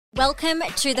Welcome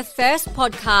to the first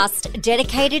podcast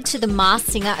dedicated to the Masked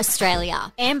Singer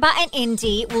Australia. Amber and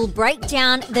Indy will break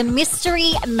down the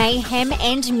mystery, mayhem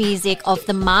and music of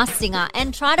the Masked Singer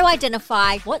and try to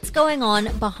identify what's going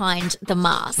on behind the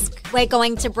mask. We're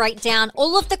going to break down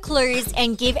all of the clues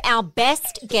and give our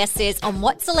best guesses on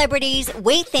what celebrities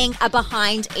we think are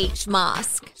behind each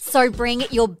mask. So bring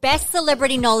your best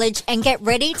celebrity knowledge and get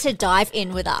ready to dive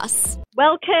in with us.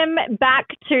 Welcome back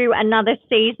to another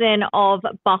season of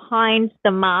Behind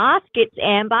the Mask. It's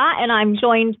Amber and I'm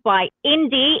joined by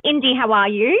Indy. Indy, how are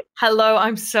you? Hello,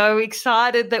 I'm so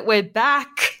excited that we're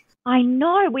back. I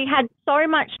know, we had so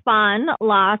much fun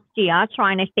last year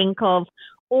trying to think of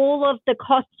all of the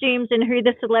costumes and who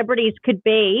the celebrities could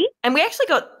be. And we actually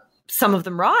got some of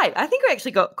them right. I think we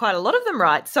actually got quite a lot of them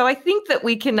right. So I think that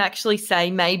we can actually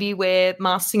say maybe we're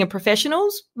Masked Singer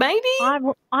professionals, maybe? I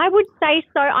would say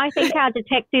so. I think our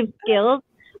detective skills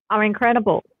are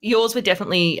incredible. Yours were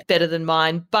definitely better than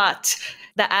mine, but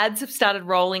the ads have started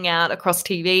rolling out across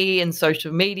TV and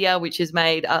social media, which has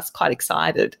made us quite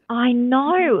excited. I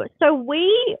know. So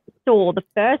we saw the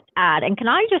first ad, and can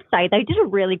I just say they did a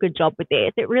really good job with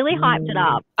this. It really hyped it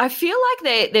up. I feel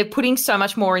like they're putting so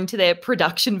much more into their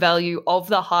production value of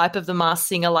the hype of the Masked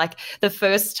Singer. Like the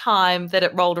first time that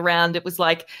it rolled around, it was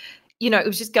like, you know, it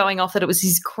was just going off that it was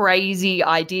his crazy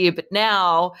idea. But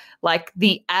now, like,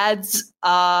 the ads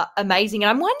are amazing.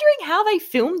 And I'm wondering how they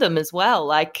filmed them as well.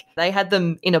 Like, they had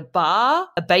them in a bar.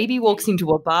 A baby walks into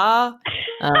a bar.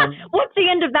 What's the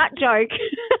end of that joke?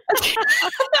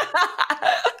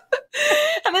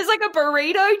 And there's like a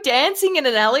burrito dancing in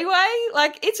an alleyway.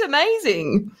 Like, it's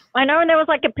amazing. I know, and there was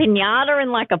like a piñata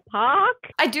in like a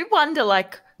park. I do wonder,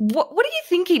 like, what are you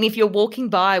thinking if you're walking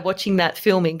by watching that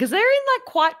filming? Because they're in like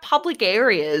quite public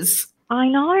areas. I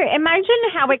know. Imagine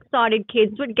how excited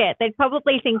kids would get. They'd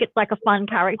probably think it's like a fun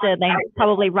character. They'd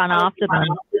probably run after them.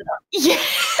 Yeah.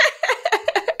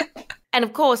 And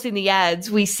of course, in the ads,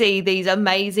 we see these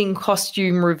amazing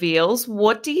costume reveals.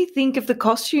 What do you think of the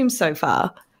costumes so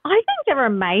far? I think they're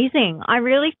amazing. I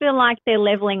really feel like they're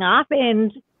leveling up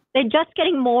and they're just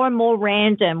getting more and more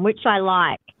random, which I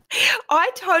like. I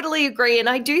totally agree. And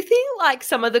I do think like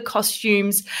some of the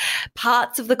costumes,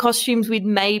 parts of the costumes we'd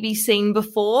maybe seen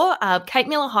before. Kate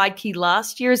Miller-Heidke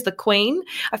last year as the Queen.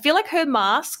 I feel like her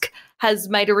mask has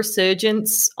made a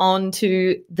resurgence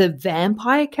onto the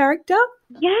vampire character.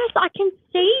 Yes, I can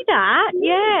see that.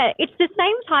 Yeah, it's the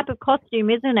same type of costume,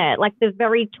 isn't it? Like the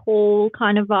very tall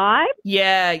kind of vibe.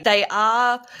 Yeah, they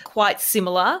are quite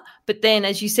similar. But then,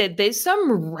 as you said, there's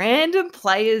some random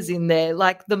players in there.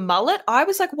 Like the mullet, I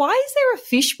was like, why is there a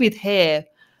fish with hair?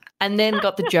 And then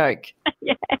got the joke.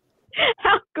 Yeah.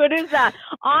 How good is that?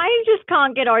 I just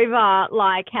can't get over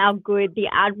like how good the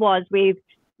ad was with,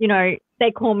 you know, they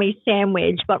call me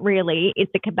sandwich, but really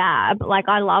it's a kebab. Like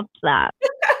I loved that.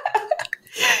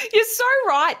 You're so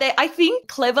right. I think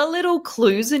clever little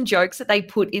clues and jokes that they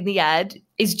put in the ad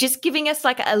is just giving us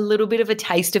like a little bit of a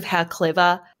taste of how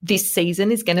clever this season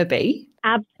is going to be.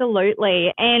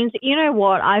 Absolutely. And you know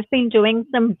what? I've been doing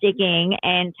some digging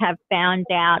and have found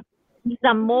out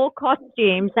some more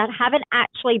costumes that haven't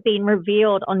actually been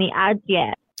revealed on the ads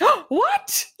yet.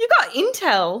 What? You got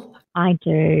intel? I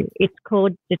do. It's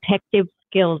called Detective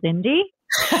Skills, Indy.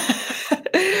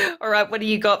 All right, what do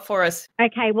you got for us?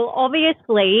 Okay, well,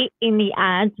 obviously in the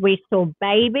ads we saw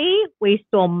baby, we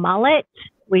saw mullet,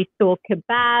 we saw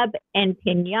kebab and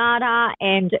piñata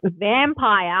and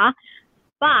vampire,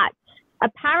 but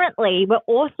apparently we're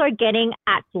also getting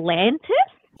Atlantis.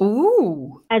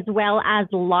 Ooh. As well as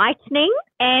lightning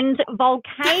and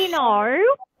volcano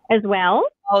as well.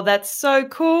 Oh, that's so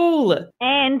cool.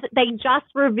 And they just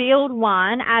revealed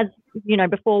one as, you know,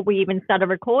 before we even started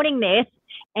recording this,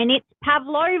 and it's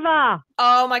Pavlova.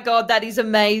 Oh, my God, that is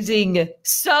amazing.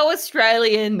 So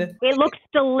Australian. It looks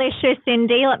delicious,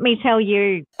 Indy, let me tell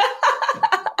you.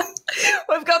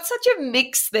 We've got such a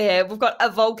mix there. We've got a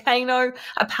volcano,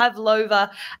 a Pavlova,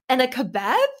 and a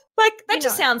kebab. Like, that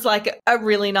just sounds like a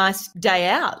really nice day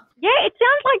out. Yeah, it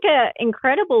sounds like an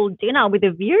incredible dinner with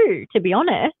a view, to be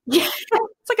honest. Yeah,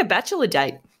 it's like a bachelor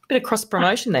date. Bit of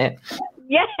cross-promotion there.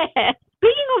 Yeah.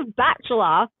 Speaking of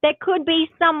Bachelor, there could be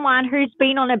someone who's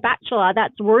been on a Bachelor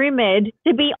that's rumoured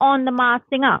to be on The Masked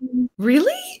Singer.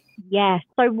 Really? Yes.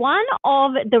 So one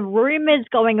of the rumours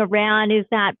going around is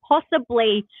that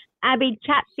possibly Abby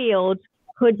Chatfield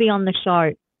could be on the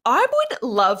show. I would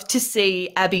love to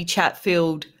see Abby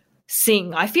Chatfield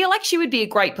sing. I feel like she would be a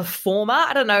great performer.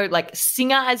 I don't know, like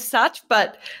singer as such,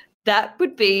 but that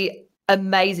would be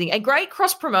Amazing. And great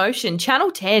cross promotion.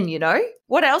 Channel 10, you know?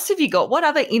 What else have you got? What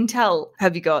other intel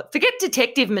have you got? Forget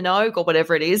Detective Minogue or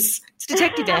whatever it is. It's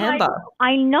Detective Amber.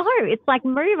 I know. It's like,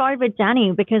 move over,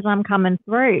 Danny, because I'm coming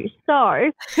through.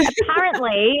 So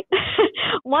apparently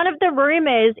one of the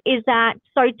rumours is that,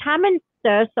 so Tammin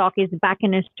Sursok is back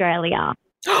in Australia.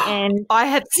 And I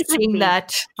have seen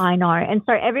that. I know. And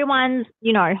so everyone's,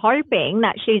 hoping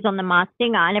that she's on The Masked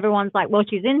Singer, and everyone's like, well,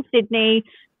 she's in Sydney.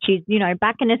 She's,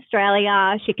 back in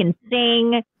Australia. She can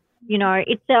sing.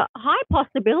 It's a high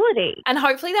possibility. And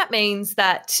hopefully that means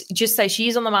that, just say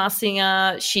she's on The Masked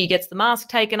Singer, she gets the mask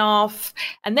taken off,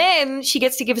 and then she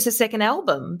gets to give us a second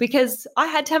album, because I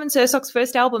had Tammin Sursok's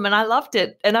first album and I loved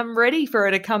it, and I'm ready for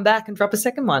her to come back and drop a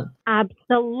second one.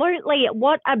 Absolutely.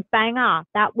 What a banger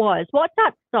that was. What's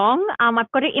that song?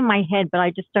 I've got it in my head, but I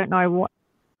just don't know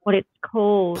what it's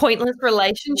called. Pointless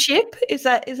Relationship? Is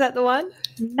that the one?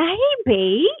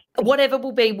 Maybe. Whatever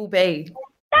will be, will be.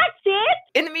 That's it.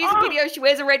 In the music video, she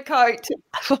wears a red coat.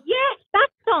 Yes, that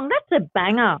song. That's a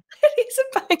banger. It is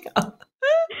a banger.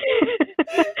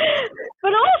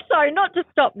 But also, not to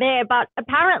stop there, but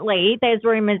apparently there's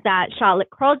rumours that Charlotte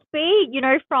Crosby,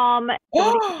 from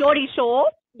Geordie Shore.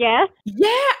 Yes. Yeah,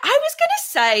 I was going to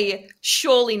say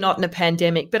surely not in a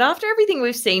pandemic, but after everything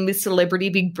we've seen with Celebrity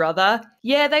Big Brother,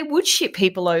 yeah, they would ship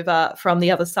people over from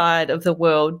the other side of the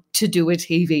world to do a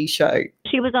TV show.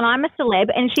 She was on I'm a Celeb,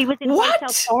 and she was in hotel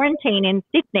quarantine in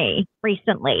Sydney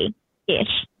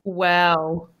recently-ish.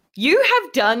 Wow. You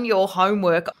have done your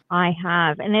homework. I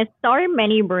have, and there's so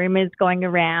many rumours going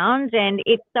around, and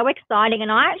it's so exciting,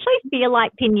 and I actually feel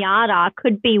like Pinata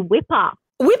could be Whipper.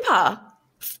 Whipper?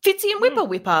 Fitzy and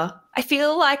Whipper. I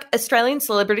feel like Australian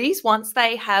celebrities, once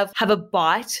they have a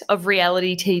bite of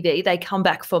reality TV, they come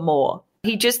back for more.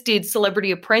 He just did Celebrity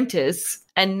Apprentice,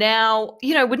 and now,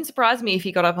 wouldn't surprise me if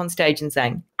he got up on stage and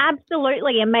sang.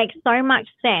 Absolutely. It makes so much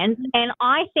sense. And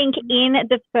I think in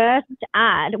the first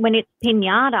ad, when it's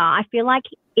Pinata, I feel like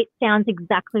it sounds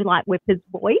exactly like Whipper's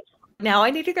voice. Now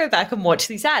I need to go back and watch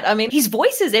this ad. I mean, his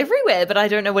voice is everywhere, but I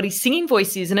don't know what his singing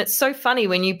voice is. And it's so funny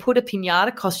when you put a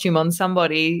pinata costume on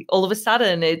somebody, all of a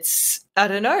sudden it's, I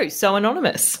don't know, so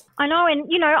anonymous. I know. And,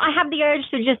 I have the urge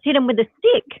to just hit him with a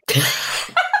stick.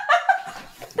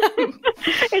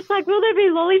 It's like, will there be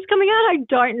lollies coming out? I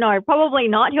don't know. Probably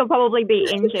not. He'll probably be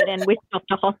injured and whisked off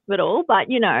to hospital, but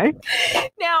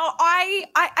Now,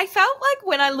 I felt like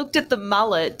when I looked at the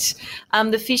mullet,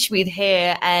 the fish with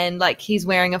hair, and like he's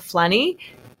wearing a flanny,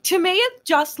 to me it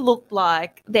just looked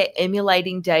like they're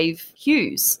emulating Dave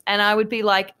Hughes. And I would be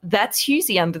like, that's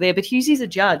Hughesy under there, but Hughesy's a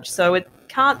judge, so it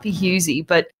can't be Hughesy.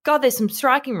 But God, there's some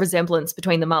striking resemblance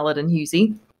between the mullet and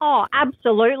Hughesy. Oh,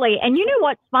 absolutely. And you know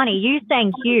what's funny? You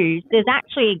saying Hughes, there's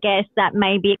actually a guess that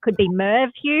maybe it could be Merv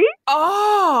Hughes.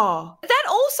 Oh, that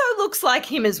also looks like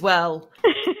him as well.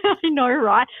 I know,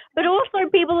 right? But also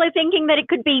people are thinking that it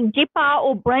could be Dipper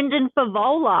or Brendan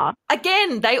Favola.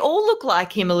 Again, they all look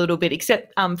like him a little bit,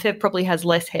 except Fev probably has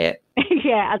less hair.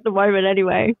 Yeah, at the moment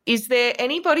anyway. Is there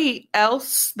anybody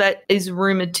else that is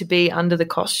rumoured to be under the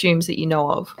costumes that you know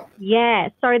of? Yeah,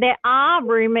 so there are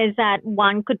rumours that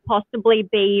one could possibly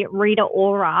be Rita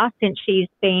Ora, since she's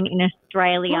been in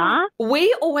Australia.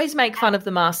 We always make fun of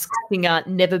The Masked Singer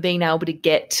never being able to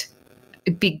get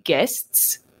big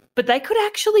guests, but they could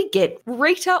actually get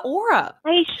Rita Ora.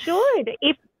 They should,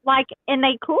 and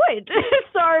they could.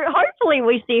 So hopefully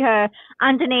we see her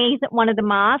underneath one of the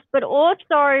masks. But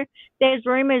also there's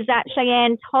rumours that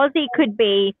Cheyenne Tozzi could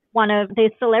be one of the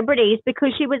celebrities,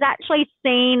 because she was actually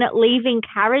seen leaving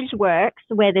Carriage Works,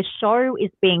 where the show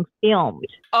is being filmed.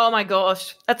 Oh my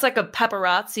gosh, that's like a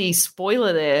paparazzi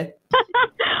spoiler there.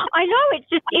 I know,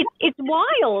 it's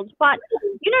wild. But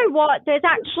you know what? There's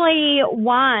actually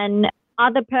one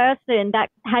other person that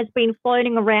has been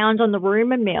floating around on the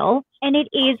rumour mill, and it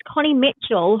is Connie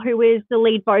Mitchell, who is the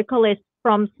lead vocalist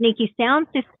from Sneaky Sound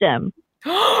System.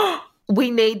 We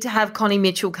need to have Connie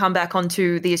Mitchell come back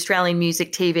onto the Australian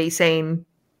music TV scene.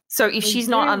 So if she's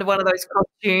not under one of those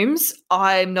costumes,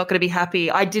 I'm not going to be happy.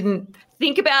 I didn't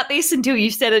think about this until you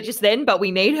said it just then, but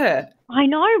we need her. I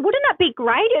know. Wouldn't that be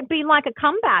great? It'd be like a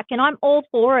comeback, and I'm all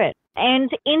for it.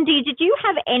 And Indy, did you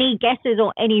have any guesses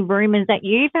or any rumours that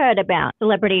you've heard about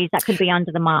celebrities that could be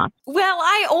under the mask? Well,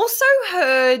 I also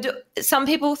heard some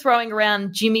people throwing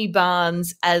around Jimmy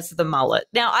Barnes as the mullet.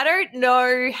 Now, I don't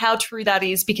know how true that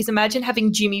is, because imagine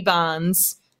having Jimmy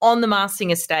Barnes on the Masked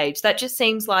Singer stage. That just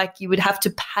seems like you would have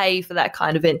to pay for that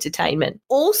kind of entertainment.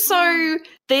 Also,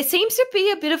 there seems to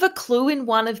be a bit of a clue in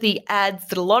one of the ads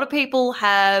that a lot of people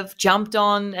have jumped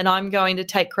on, and I'm going to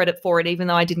take credit for it even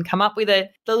though I didn't come up with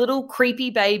it. The little creepy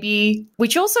baby,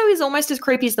 which also is almost as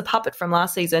creepy as the puppet from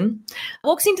last season,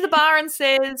 walks into the bar and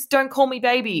says, "Don't call me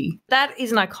baby." That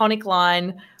is an iconic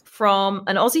line from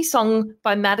an Aussie song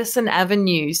by Madison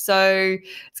Avenue. So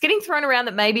it's getting thrown around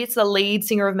that maybe it's the lead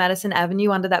singer of Madison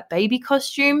Avenue under that baby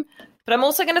costume. But I'm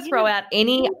also going to throw out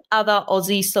any other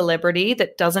Aussie celebrity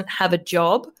that doesn't have a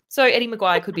job. So Eddie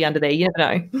Maguire could be under there. You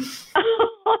never know.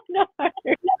 Oh, no.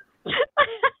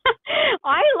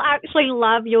 I actually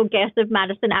love your guess of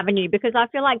Madison Avenue because I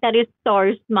feel like that is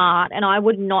so smart and I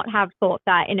would not have thought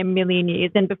that in a million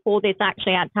years. And before this, I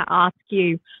actually had to ask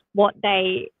you what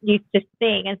they used to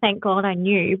sing, and thank God I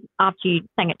knew after you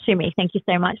sang it to me. Thank you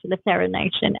so much for the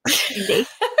serenation, Cindy.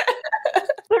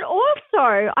 But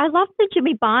also, I love the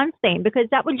Jimmy Barnes theme because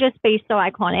that would just be so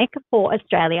iconic for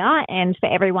Australia and for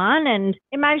everyone. And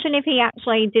imagine if he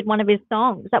actually did one of his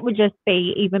songs. That would just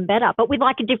be even better, but with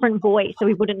like a different voice so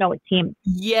we wouldn't know it's him.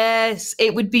 Yes,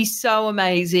 it would be so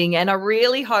amazing. And I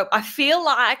really hope, I feel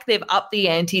like they've upped the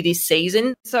ante this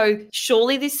season. So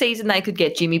surely this season they could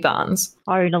get Jimmy Barnes.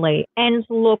 Totally. And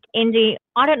look, Indy,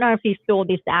 I don't know if you saw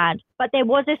this ad, but there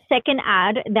was a second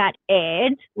ad that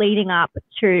aired leading up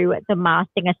to the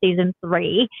Masked Singer Season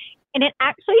 3, and it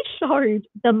actually showed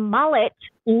the mullet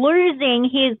losing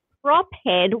his prop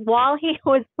head while he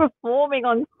was performing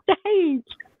on stage.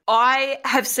 I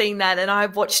have seen that and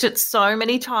I've watched it so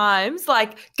many times,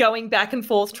 like going back and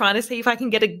forth trying to see if I can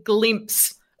get a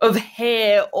glimpse of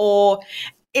hair or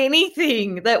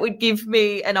anything that would give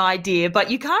me an idea, but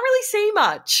you can't really see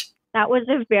much. That was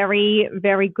a very,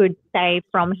 very good save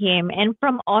from him and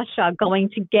from Osher going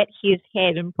to get his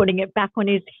head and putting it back on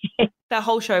his head. That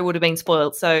whole show would have been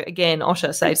spoiled. So again,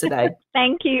 Osher saves the day.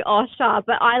 Thank you, Osher.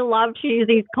 But I loved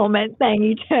Hughesy's comment saying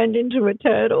he turned into a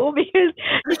turtle because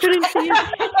he couldn't see his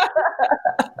head.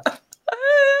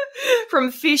 From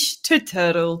fish to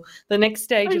turtle, the next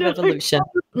stage of evolution.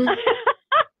 So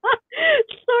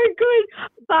good.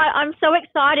 But I'm so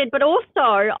excited. But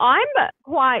also, I'm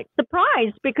quite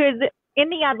surprised because in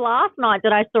the ad last night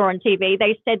that I saw on TV,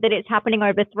 they said that it's happening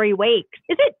over 3 weeks.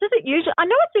 Does it usually? I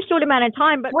know it's a short amount of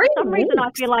time, but for some reason I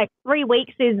feel like 3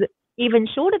 weeks is even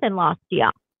shorter than last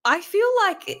year. I feel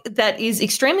like that is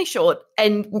extremely short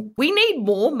and we need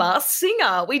more Masked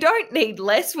Singer. We don't need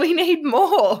less, we need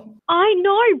more. I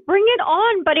know, bring it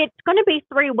on, but it's going to be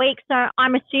 3 weeks, so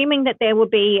I'm assuming that there will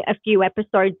be a few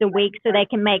episodes a week so they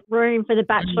can make room for The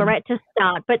Bachelorette to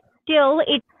start. But still,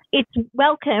 it's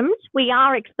welcomed. We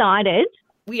are excited.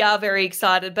 We are very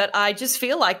excited, but I just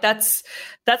feel like that's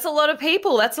a lot of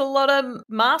people. That's a lot of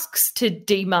masks to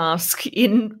demask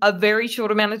in a very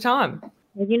short amount of time.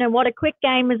 You know what? A quick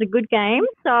game is a good game.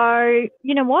 So,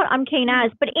 you know what? I'm keen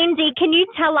as. But, Indy, can you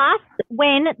tell us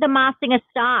when the Masked Singer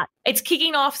starts? It's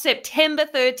kicking off September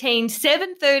 13,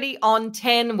 7:30 on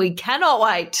 10. We cannot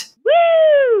wait.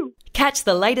 Woo! Catch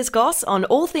the latest goss on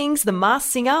all things The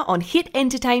Masked Singer on Hit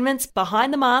Entertainment's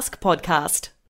Behind the Mask podcast.